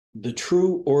The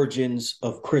true origins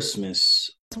of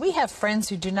Christmas. We have friends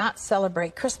who do not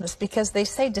celebrate Christmas because they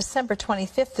say December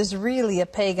 25th is really a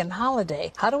pagan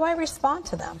holiday. How do I respond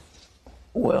to them?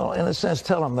 Well, in a sense,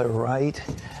 tell them they're right.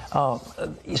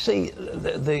 You see,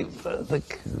 the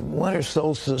winter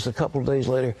solstice a couple of days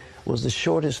later was the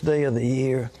shortest day of the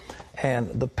year, and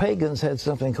the pagans had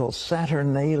something called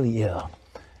Saturnalia.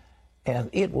 And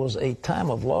it was a time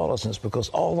of lawlessness because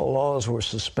all the laws were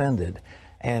suspended.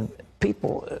 And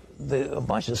people, a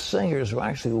bunch of singers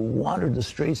actually wandered the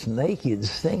streets naked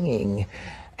singing.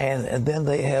 And then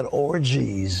they had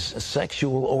orgies,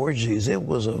 sexual orgies. It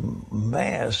was a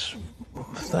mass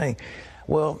thing.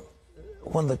 Well,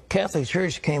 when the Catholic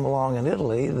Church came along in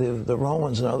Italy, the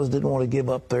Romans and others didn't want to give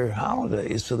up their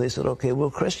holidays. So they said, okay,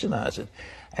 we'll Christianize it.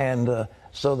 And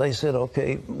so they said,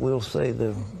 okay, we'll say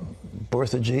the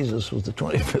birth of Jesus was the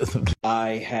 25th of December. I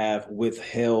have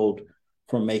withheld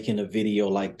from making a video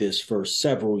like this for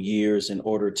several years in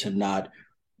order to not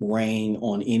rain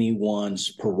on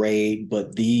anyone's parade,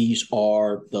 but these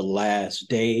are the last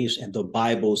days, and the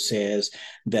Bible says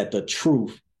that the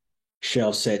truth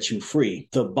shall set you free.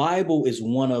 The Bible is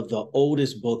one of the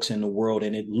oldest books in the world,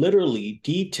 and it literally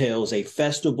details a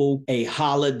festival, a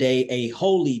holiday, a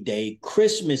holy day,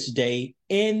 Christmas Day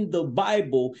in the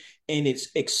Bible, and it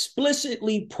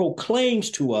explicitly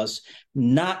proclaims to us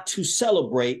not to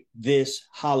celebrate this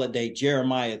holiday.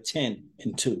 Jeremiah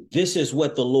 10:2. This is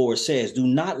what the Lord says. Do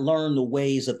not learn the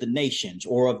ways of the nations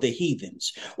or of the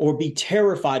heathens, or be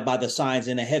terrified by the signs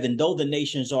in the heaven, though the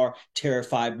nations are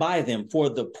terrified by them. For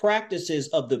the practices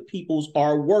of the peoples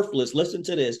are worthless. Listen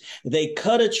to this. They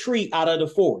cut a tree out of the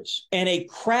forest, and a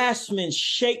craftsman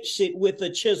shapes it with a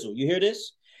chisel. You hear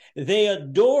this? They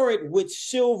adore it with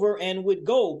silver and with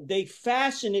gold. They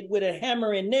fashion it with a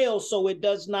hammer and nails so it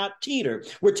does not teeter.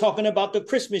 We're talking about the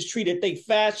Christmas tree, that they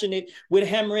fashion it with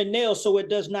hammer and nails so it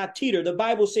does not teeter. The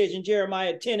Bible says in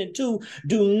Jeremiah 10:2,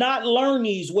 do not learn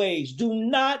these ways. Do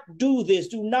not do this.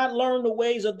 Do not learn the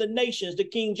ways of the nations. The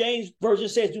King James Version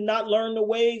says, do not learn the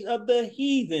ways of the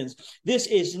heathens. This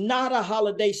is not a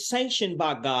holiday sanctioned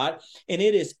by God, and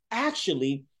it is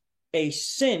actually a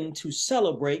sin to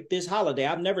celebrate this holiday.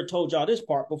 I've never told y'all this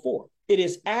part before. It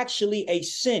is actually a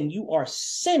sin. You are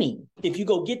sinning if you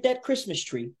go get that Christmas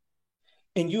tree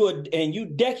and you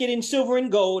deck it in silver and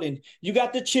gold, and you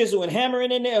got the chisel and hammer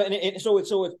and nail, and so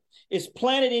it's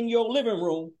planted in your living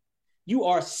room. You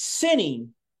are sinning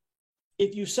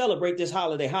if you celebrate this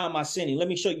holiday. How am I sinning? Let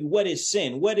me show you what is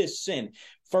sin. What is sin?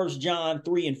 1 John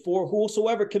 3:4.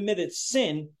 Whosoever committeth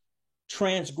sin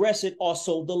transgresseth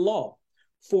also the law.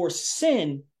 For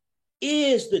sin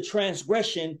is the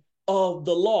transgression of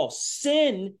the law.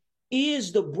 Sin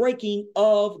is the breaking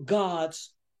of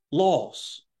God's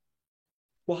laws.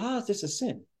 Well, how is this a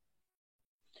sin?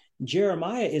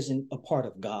 Jeremiah isn't a part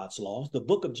of God's laws. The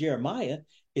book of Jeremiah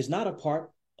is not a part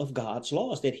of God's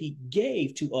laws that he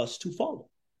gave to us to follow.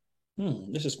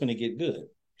 This is going to get good.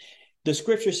 The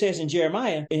scripture says in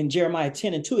Jeremiah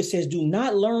 10:2, it says, do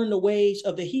not learn the ways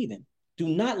of the heathen. Do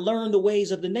not learn the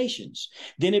ways of the nations.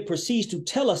 Then it proceeds to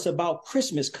tell us about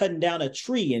Christmas, cutting down a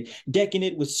tree and decking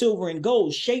it with silver and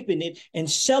gold, shaping it and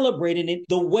celebrating it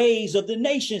the ways of the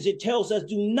nations. It tells us,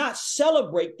 do not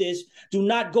celebrate this. Do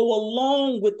not go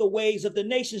along with the ways of the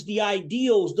nations, the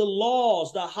ideals, the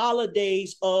laws, the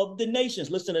holidays of the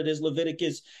nations. Listen to this,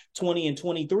 Leviticus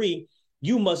 20:23.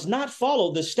 You must not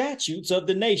follow the statutes of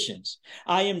the nations.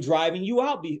 I am driving you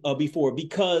out before,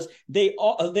 because they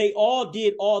all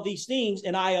did all these things,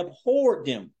 and I abhorred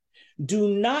them. Do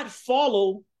not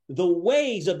follow the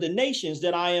ways of the nations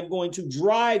that I am going to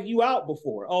drive you out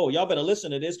before. Oh, y'all better listen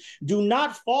to this. Do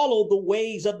not follow the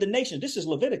ways of the nations. This is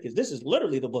Leviticus. This is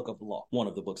literally the book of the law, one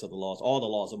of the books of the laws, all the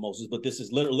laws of Moses, but this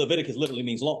is Leviticus literally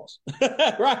means laws,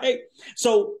 right?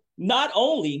 So not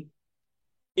only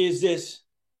is this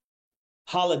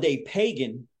holiday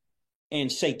pagan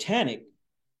and satanic,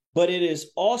 but it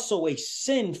is also a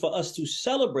sin for us to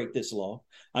celebrate this law.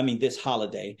 I mean, this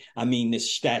holiday. I mean,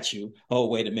 this statue. Oh,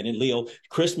 wait a minute, Leo.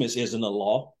 Christmas isn't a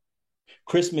law.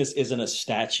 Christmas isn't a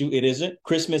statue. It isn't.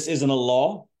 Christmas isn't a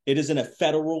law. It isn't a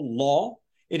federal law.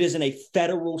 It isn't a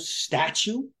federal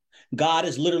statute. God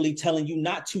is literally telling you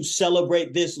not to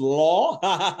celebrate this law,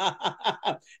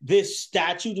 this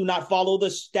statute. Do not follow the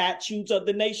statutes of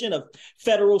the nation. A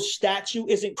federal statute.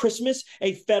 Isn't Christmas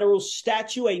a federal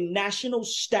statute, a national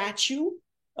statute?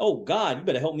 Oh, God, you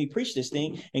better help me preach this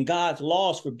thing. And God's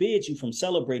laws forbids you from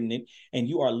celebrating it. And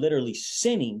you are literally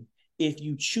sinning if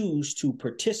you choose to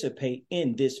participate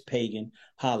in this pagan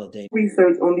holiday.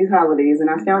 Research on these holidays, and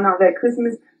I found out that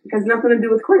Christmas has nothing to do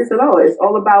with Christ at all. It's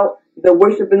all about the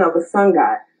worshiping of a sun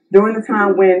god. during the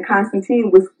time when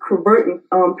Constantine was converting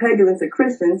pagans into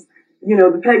Christians, you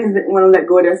know, the pagans didn't want to let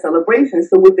go of their celebrations.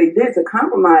 So what they did to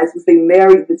compromise was they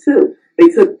married the two. They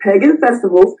took pagan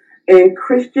festivals and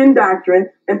Christian doctrine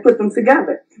and put them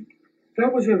together.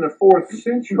 That was in the 4th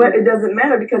century. But it doesn't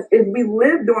matter, because if we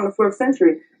lived during the 4th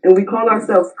century and we called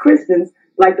ourselves Christians,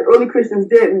 like the early Christians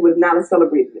did, we would not have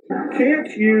celebrated it. Can't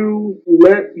you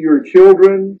let your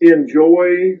children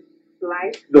enjoy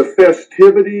Life. the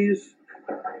festivities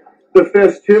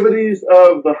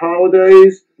of the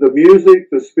holidays, the music,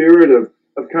 the spirit of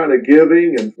kind of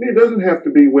giving? And it doesn't have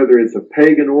to be whether it's a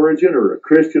pagan origin or a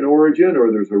Christian origin,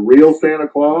 or there's a real Santa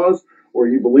Claus, or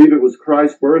you believe it was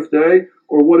Christ's birthday,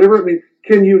 or whatever. I mean,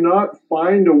 can you not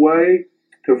find a way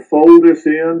to fold this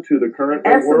into the current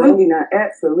Absolutely world? not.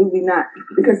 Absolutely not.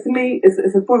 Because to me,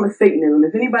 it's a form of Satanism.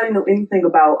 If anybody know anything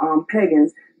about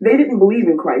pagans, they didn't believe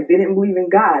in Christ. They didn't believe in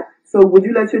God. So would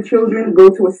you let your children go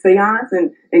to a seance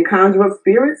and conjure up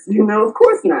spirits? You know, of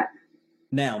course not.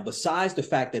 Now, besides the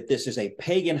fact that this is a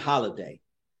pagan holiday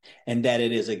and that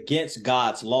it is against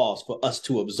God's laws for us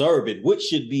to observe it, which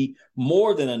should be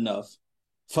more than enough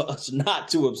for us not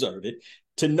to observe it,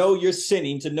 to know you're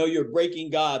sinning, to know you're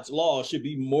breaking God's law should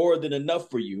be more than enough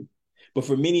for you. But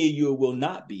for many of you, it will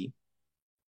not be.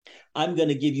 I'm going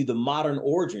to give you the modern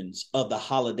origins of the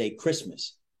holiday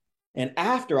Christmas. And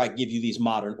after I give you these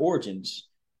modern origins,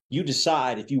 you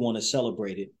decide if you want to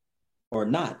celebrate it or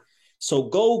not. So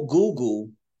go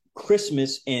Google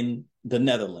Christmas in the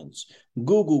Netherlands.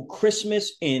 Google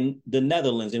Christmas in the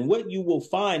Netherlands. And what you will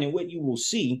find and what you will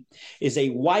see is a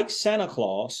white Santa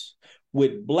Claus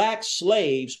with black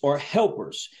slaves or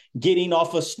helpers getting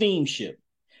off a steamship.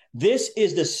 This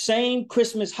is the same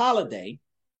Christmas holiday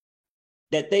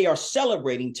that they are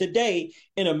celebrating today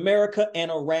in America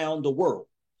and around the world.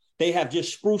 They have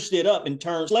just spruced it up and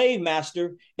turned slave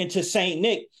master into Saint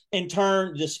Nick and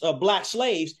turned this black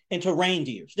slaves into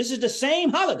reindeers. This is the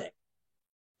same holiday.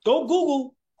 Go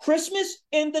Google Christmas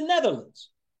in the Netherlands.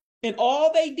 And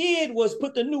all they did was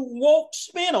put the new woke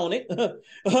spin on it, the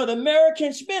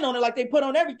American spin on it, like they put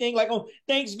on everything. Like on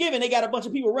Thanksgiving, they got a bunch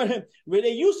of people running. Where they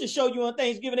used to show you on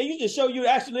Thanksgiving, they used to show you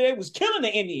actually they was killing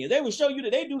the Indians. They would show you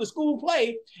that they do the school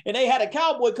play and they had a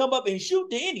cowboy come up and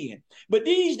shoot the Indian. But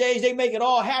these days they make it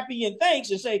all happy and thanks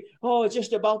and say, oh, it's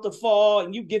just about the fall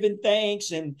and you giving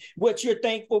thanks and what you're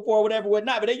thankful for, whatever,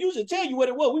 whatnot. But they used to tell you what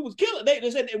it was. We was killing.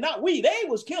 They said, not we, they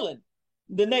was killing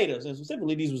the natives, and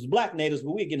specifically these was black natives,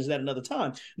 but we'll get into that another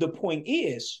time. The point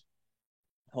is,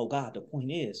 the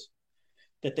point is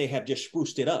that they have just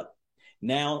spruced it up.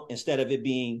 Now, instead of it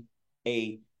being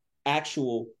a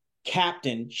actual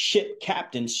captain, ship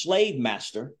captain, slave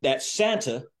master, that's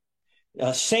Santa,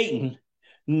 Satan,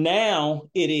 now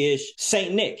it is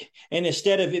Saint Nick. And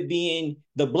instead of it being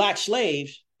the black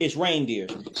slaves, it's reindeer.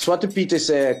 Zwarte Piet is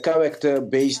a character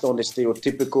based on the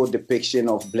stereotypical depiction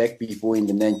of black people in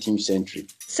the 19th century.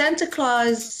 Santa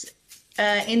Claus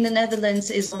in the Netherlands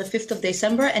is on the 5th of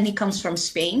December and he comes from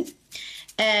Spain.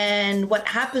 And what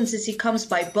happens is he comes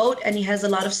by boat and he has a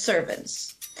lot of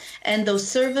servants. And those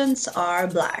servants are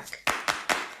black.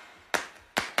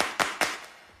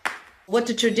 What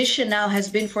the tradition now has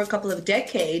been for a couple of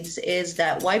decades is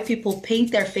that white people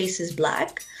paint their faces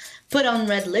black, put on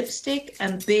red lipstick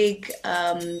and big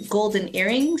golden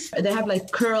earrings. They have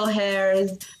like curl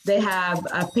hairs, they have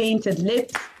painted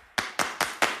lips.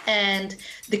 And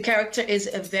the character is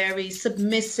a very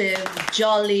submissive,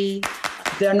 jolly.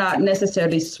 They're not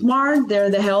necessarily smart,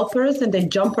 they're the helpers and they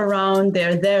jump around,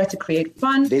 they're there to create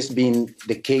fun. This has been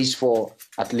the case for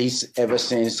at least ever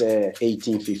since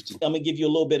 1850. I'm gonna give you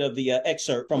a little bit of the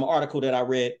excerpt from an article that I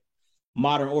read,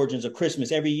 Modern Origins of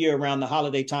Christmas. Every year around the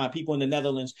holiday time, people in the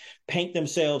Netherlands paint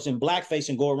themselves in blackface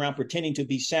and go around pretending to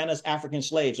be Santa's African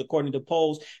slaves. According to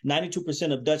polls,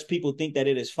 92% of Dutch people think that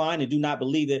it is fine and do not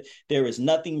believe that there is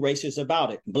nothing racist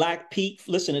about it. Black Pete,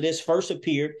 listen to this, first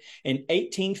appeared in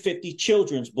 1850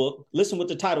 children's book. Listen what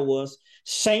the title was,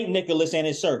 Saint Nicholas and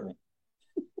His Servant.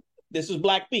 This is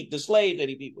Black Pete, the slave that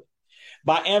he beat with,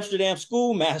 by Amsterdam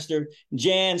schoolmaster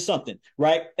Jan something,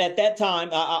 right? At that time,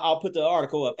 I'll put the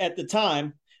article up. At the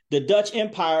time, the Dutch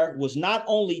Empire was not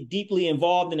only deeply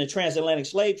involved in the transatlantic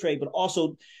slave trade, but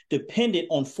also dependent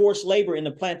on forced labor in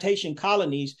the plantation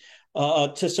colonies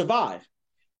to survive.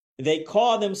 They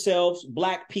call themselves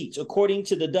Black Petes. According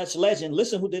to the Dutch legend,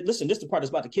 listen, this is the part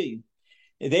that's about to kill you.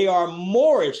 They are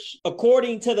Moorish.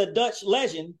 According to the Dutch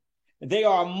legend, they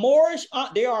are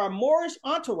a Moorish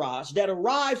entourage that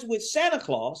arrives with Santa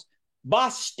Claus by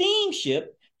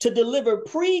steamship to deliver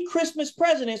pre-Christmas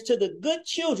presents to the good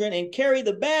children and carry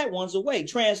the bad ones away.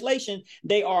 Translation,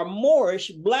 they are Moorish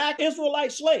black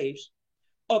Israelite slaves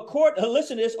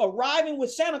listen to this, arriving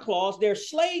with Santa Claus, their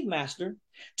slave master,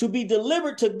 to be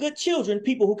delivered to good children,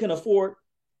 people who can afford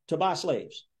to buy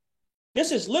slaves.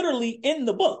 This is literally in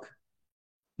the book.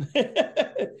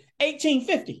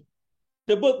 1850,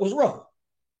 the book was wrote.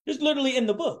 It's literally in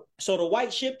the book. So the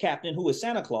white ship captain, who is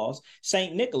Santa Claus,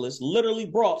 St. Nicholas, literally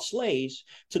brought slaves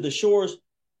to the shores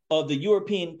of the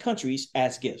European countries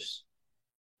as gifts.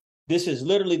 This is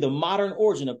literally the modern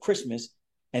origin of Christmas,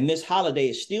 and this holiday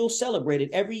is still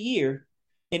celebrated every year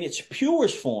in its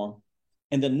purest form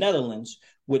in the Netherlands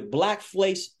with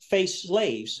black-faced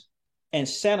slaves and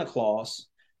Santa Claus,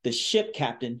 the ship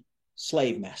captain,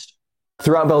 slave master.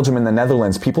 Throughout Belgium and the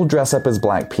Netherlands, people dress up as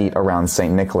Black Pete around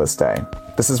St. Nicholas Day.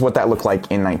 This is what that looked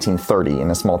like in 1930 in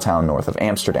a small town north of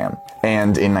Amsterdam,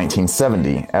 and in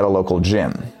 1970 at a local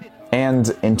gym,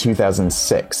 and in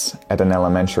 2006 at an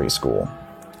elementary school,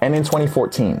 and in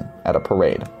 2014 at a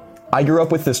parade. I grew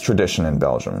up with this tradition in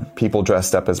Belgium. People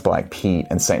dressed up as Black Pete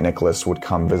and St. Nicholas would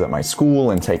come visit my school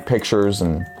and take pictures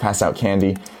and pass out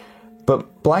candy.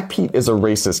 But Black Pete is a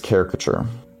racist caricature.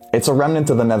 It's a remnant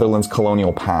of the Netherlands'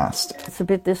 colonial past. It's a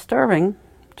bit disturbing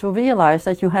to realize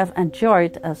that you have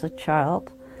enjoyed as a child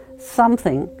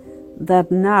something that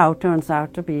now turns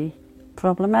out to be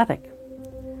problematic.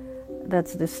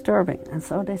 That's disturbing. And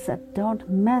so they said, don't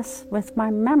mess with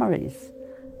my memories.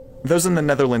 Those in the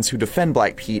Netherlands who defend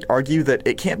Black Pete argue that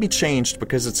it can't be changed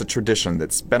because it's a tradition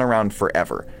that's been around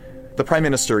forever. The Prime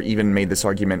Minister even made this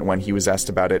argument when he was asked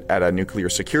about it at a nuclear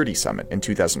security summit in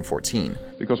 2014.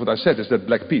 Because what I said is that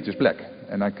Black Pete is black,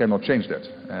 and I cannot change that,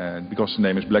 because the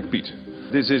name is Black Pete.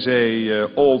 This is a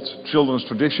old children's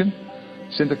tradition,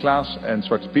 Sinterklaas and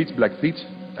Zwarte Piet, Black Pete,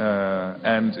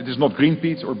 and it is not Green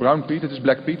Pete or Brown Pete, it is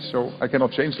Black Pete, so I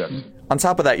cannot change that. On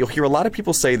top of that, you'll hear a lot of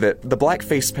people say that the black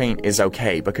face paint is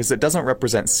okay because it doesn't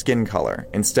represent skin color.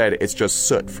 Instead, it's just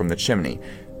soot from the chimney.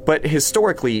 But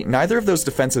historically, neither of those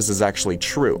defenses is actually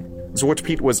true. Zwarte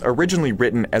Piet was originally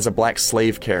written as a black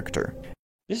slave character.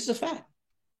 This is a fact.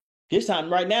 This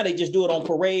time, right now, they just do it on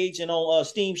parades and on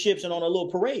steamships and on a little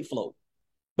parade float.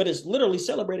 But it's literally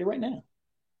celebrated right now.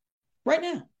 Right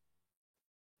now.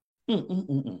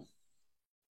 The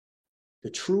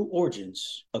true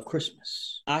origins of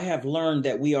Christmas. I have learned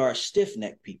that we are a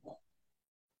stiff-necked people.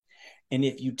 And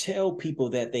if you tell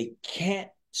people that they can't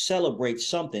celebrate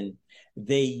something,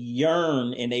 they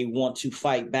yearn and they want to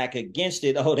fight back against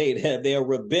it. Oh, they're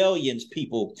rebellions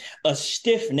people, a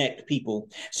stiff-necked people.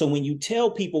 So when you tell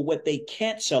people what they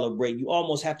can't celebrate, you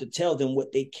almost have to tell them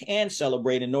what they can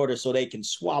celebrate in order so they can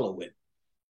swallow it.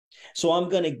 So I'm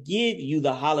going to give you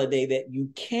the holiday that you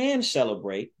can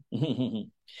celebrate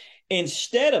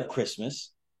instead of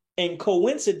Christmas. And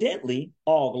coincidentally,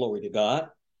 all glory to God,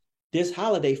 this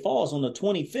holiday falls on the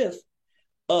 25th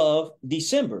of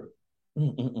December.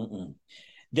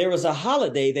 There is a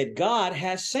holiday that God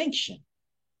has sanctioned,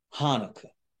 Hanukkah.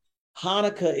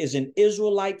 Hanukkah is an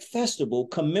Israelite festival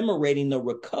commemorating the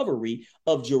recovery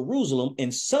of Jerusalem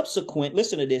and subsequent,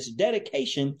 listen to this,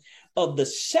 dedication of the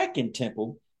second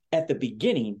temple at the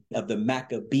beginning of the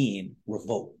Maccabean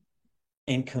revolt.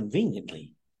 And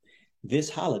conveniently, this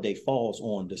holiday falls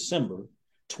on December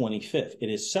 25th. It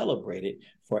is celebrated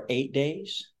for 8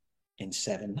 days and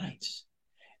 7 nights.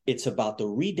 It's about the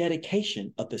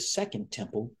rededication of the second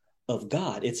temple of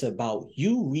God. It's about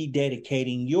you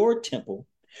rededicating your temple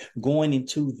going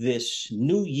into this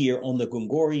new year on the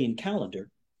Gregorian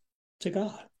calendar to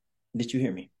God. Did you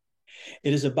hear me?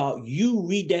 It is about you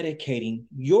rededicating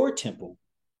your temple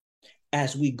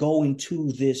as we go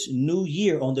into this new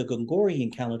year on the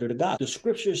Gregorian calendar to God. The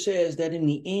scripture says that in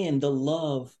the end, the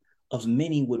love of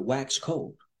many would wax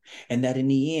cold. And that in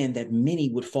the end, that many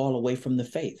would fall away from the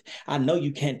faith. I know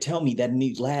you can't tell me that in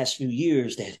these last few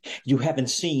years that you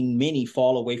haven't seen many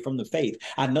fall away from the faith.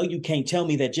 I know you can't tell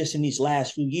me that just in these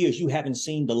last few years, you haven't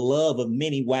seen the love of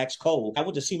many wax cold. I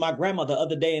went to see my grandma the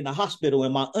other day in the hospital,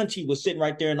 and my auntie was sitting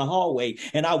right there in the hallway,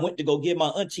 and I went to go give my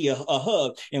auntie a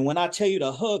hug. And when I tell you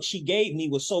the hug she gave me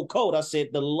was so cold, I said,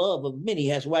 the love of many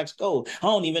has waxed cold. I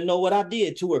don't even know what I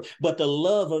did to her, but the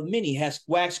love of many has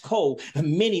waxed cold.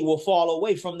 Many will fall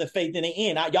away from the faith in the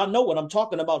end. Y'all know what I'm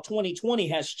talking about. 2020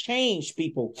 has changed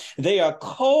people. They are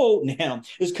cold now.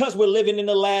 It's because we're living in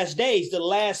the last days, the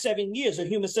last 7 years of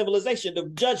human civilization,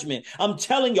 of judgment. I'm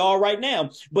telling y'all right now,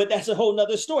 but that's a whole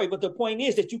nother story. But the point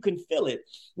is that you can feel it.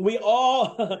 We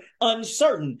all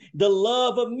uncertain. The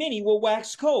love of many will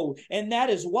wax cold. And that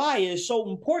is why it's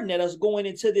so important that us going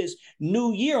into this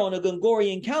new year on the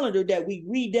Gregorian calendar that we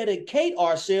rededicate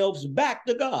ourselves back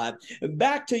to God,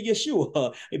 back to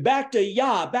Yeshua, back to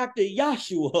Yah, Yah, back to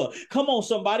Yahshua. Come on,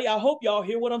 somebody. I hope y'all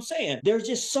hear what I'm saying. There's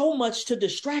just so much to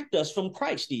distract us from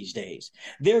Christ these days.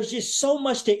 There's just so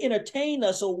much to entertain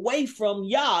us away from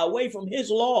Yah, away from his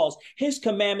laws, his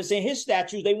commandments, and his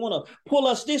statutes. They want to pull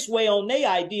us this way on their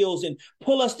ideals and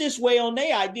pull us this way on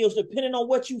their ideals, depending on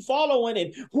what you following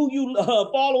and who you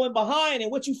following behind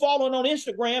and what you following on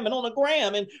Instagram and on the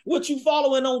gram and what you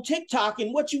following on TikTok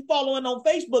and what you following on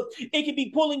Facebook. It can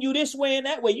be pulling you this way and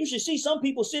that way. You should see some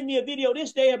people send me a video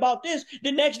this day about this.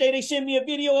 The next day they send me a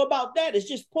video about that. It's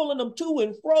just pulling them to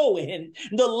and fro. And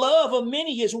the love of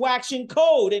many is waxing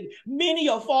cold. And many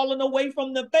are falling away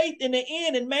from the faith in the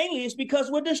end. And mainly it's because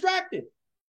we're distracted.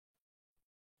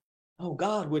 Oh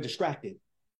God, we're distracted.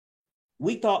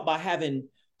 We thought by having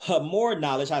more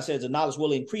knowledge, I said the knowledge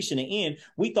will increase in the end,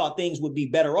 we thought things would be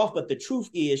better off. But the truth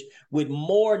is, with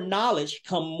more knowledge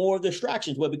come more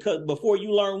distractions. Well, because before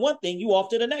you learn one thing, you off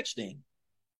to the next thing.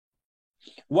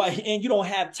 Why? And you don't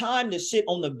have time to sit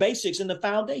on the basics and the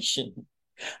foundation.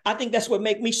 I think that's what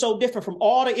makes me so different from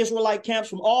all the Israelite camps,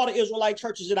 from all the Israelite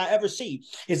churches that I ever see,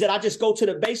 is that I just go to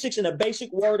the basics and the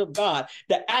basic word of God,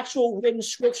 the actual written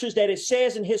scriptures that it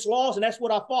says in his laws, and that's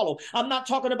what I follow. I'm not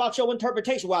talking about your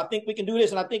interpretation. Well, I think we can do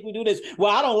this and I think we do this.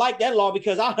 Well, I don't like that law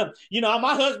because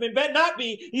my husband better not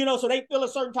be, so they feel a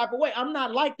certain type of way. I'm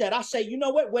not like that. I say, you know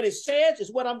what it says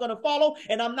is what I'm going to follow,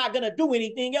 and I'm not going to do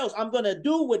anything else. I'm going to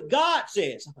do what God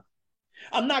says.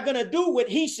 I'm not going to do what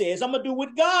he says. I'm going to do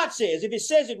what God says. If it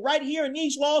says it right here in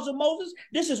these laws of Moses,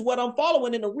 this is what I'm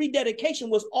following. And the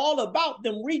rededication was all about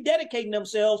them rededicating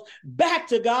themselves back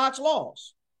to God's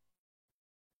laws.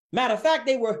 Matter of fact,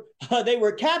 they were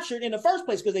captured in the first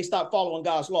place because they stopped following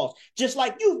God's laws. Just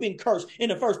like you've been cursed in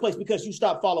the first place because you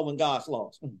stopped following God's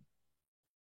laws.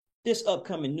 This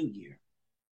upcoming new year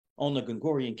on the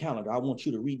Gregorian calendar, I want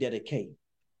you to rededicate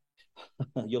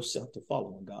yourself to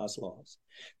following God's laws,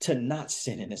 to not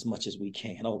sinning as much as we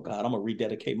can. Oh God, I'm going to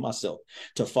rededicate myself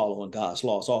to following God's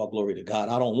laws. All glory to God.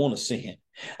 I don't want to sin.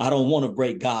 I don't want to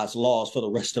break God's laws for the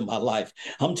rest of my life.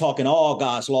 I'm talking all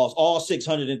God's laws, all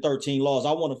 613 laws.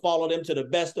 I want to follow them to the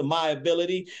best of my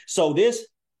ability. So this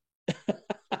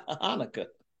Hanukkah,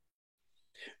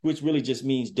 which really just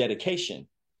means dedication.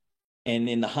 And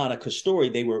in the Hanukkah story,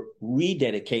 they were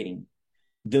rededicating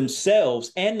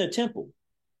themselves and the temple.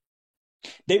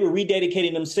 They were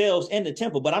rededicating themselves and the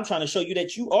temple, but I'm trying to show you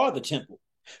that you are the temple.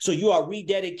 So you are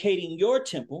rededicating your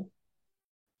temple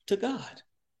to God.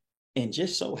 And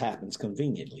just so happens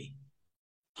conveniently,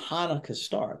 Hanukkah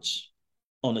starts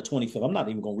on the 25th. I'm not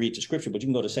even going to read the scripture, but you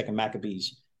can go to 2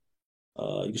 Maccabees.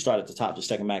 You can start at the top, just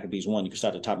 2 Maccabees 1. You can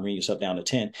start at the top and read yourself down to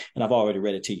 10. And I've already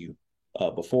read it to you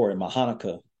before in my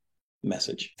Hanukkah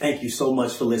message. Thank you so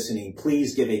much for listening.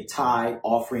 Please give a tithe,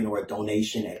 offering, or a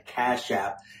donation at Cash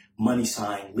App, #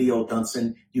 Leo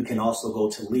Dunson. You can also go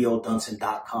to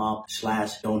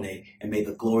leodunson.com/donate, and may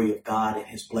the glory of God and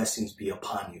his blessings be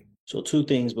upon you. So 2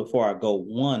 things before I go.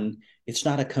 1, it's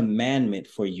not a commandment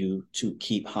for you to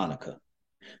keep Hanukkah.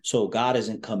 So God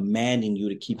isn't commanding you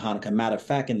to keep Hanukkah. Matter of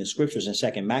fact, in the scriptures in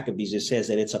 2 Maccabees, it says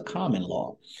that it's a common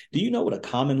law. Do you know what a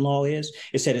common law is?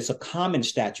 It said it's a common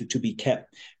statute to be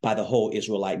kept by the whole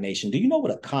Israelite nation. Do you know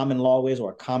what a common law is,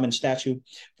 or a common statute?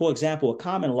 For example, a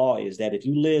common law is that if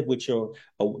you live with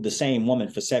the same woman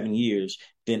for 7 years,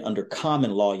 then under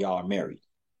common law, y'all are married.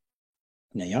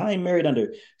 Now, y'all ain't married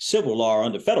under civil law or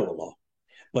under federal law,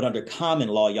 but under common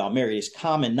law, y'all married. It's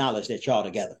common knowledge that y'all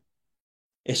together.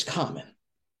 It's common.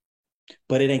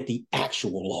 But it ain't the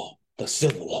actual law, the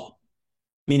civil law,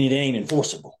 meaning it ain't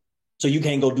enforceable. So you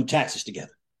can't go do taxes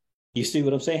together. You see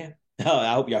what I'm saying?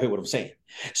 I hope y'all hear what I'm saying.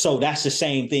 So that's the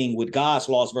same thing with God's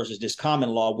laws versus this common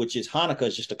law, which is Hanukkah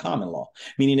is just a common law,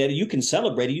 meaning that you can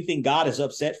celebrate it. You think God is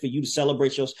upset for you to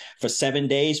celebrate yours for 7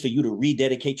 days, for you to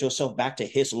rededicate yourself back to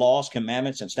his laws,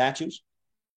 commandments, and statutes?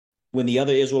 When the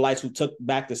other Israelites who took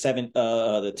back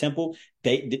the temple,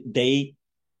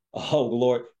 oh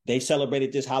Lord, they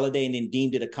celebrated this holiday and then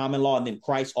deemed it a common law. And then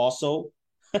Christ also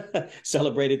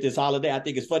celebrated this holiday. I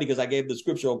think it's funny because I gave the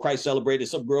scripture on Christ celebrated.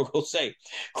 Some girl go say,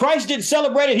 Christ didn't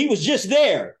celebrate it. He was just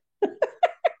there.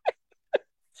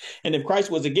 And if Christ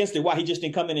was against it, why he just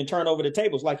didn't come in and turn over the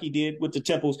tables like he did with the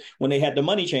temples when they had the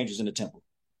money changers in the temple?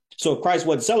 So if Christ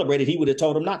wasn't celebrated, he would have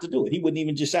told him not to do it. He wouldn't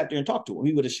even just sat there and talk to him.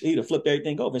 He'd have flipped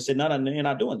everything over and said, no, you're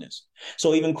not doing this.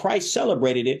 So even Christ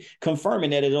celebrated it,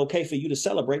 confirming that it's okay for you to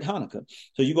celebrate Hanukkah.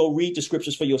 So you go read the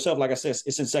scriptures for yourself. Like I said,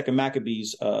 it's in 2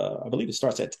 Maccabees. I believe it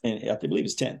starts at 10. I believe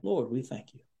it's 10. Lord, we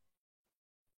thank you.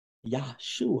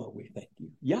 Yahshua, we thank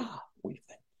you. Yah, we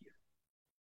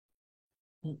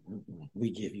thank you.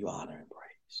 We give you honor and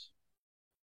praise.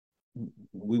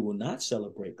 We will not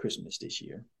celebrate Christmas this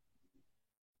year,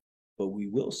 but we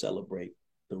will celebrate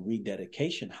the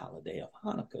rededication holiday of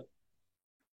Hanukkah,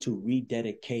 to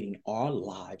rededicating our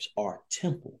lives, our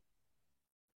temple,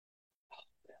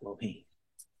 Elohim,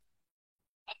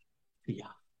 to Yah,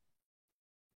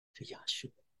 to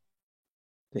Yahshua,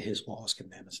 to his laws,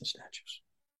 commandments, and statutes.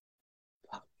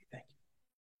 Father, we thank you.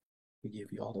 We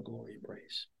give you all the glory and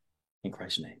praise. In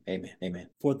Christ's name, amen, amen.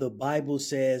 For the Bible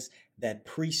says that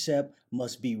precept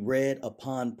must be read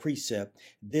upon precept.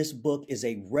 This book is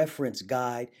a reference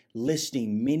guide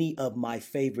listing many of my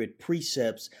favorite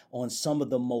precepts on some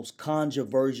of the most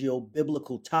controversial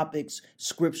biblical topics,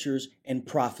 scriptures, and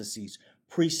prophecies.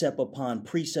 Precept upon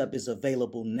precept is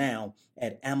available now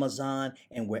at Amazon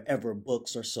and wherever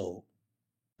books are sold.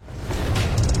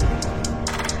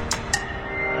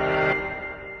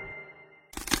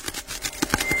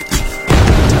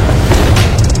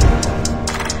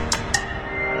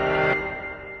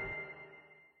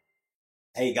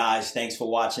 Hey guys, thanks for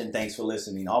watching. Thanks for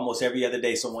listening. Almost every other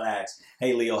day someone asks,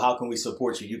 hey Leo, how can we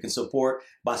support you? You can support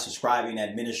by subscribing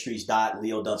at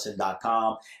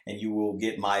ministries.leodunson.com and you will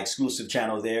get my exclusive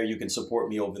channel there. You can support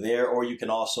me over there, or you can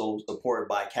also support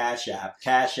by Cash App, #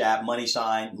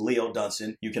 Leo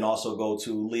Dunson. You can also go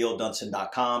to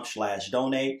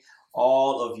leodunson.com/donate.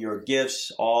 All of your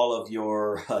gifts, all of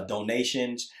your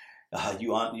donations,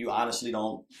 you honestly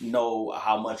don't know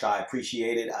how much I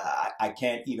appreciate it. I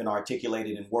can't even articulate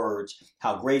it in words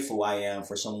how grateful I am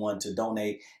for someone to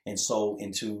donate and sow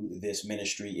into this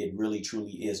ministry. It really,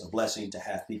 truly is a blessing to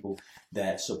have people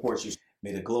that support you.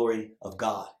 May the glory of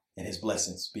God and his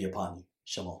blessings be upon you.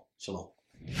 Shalom. Shalom.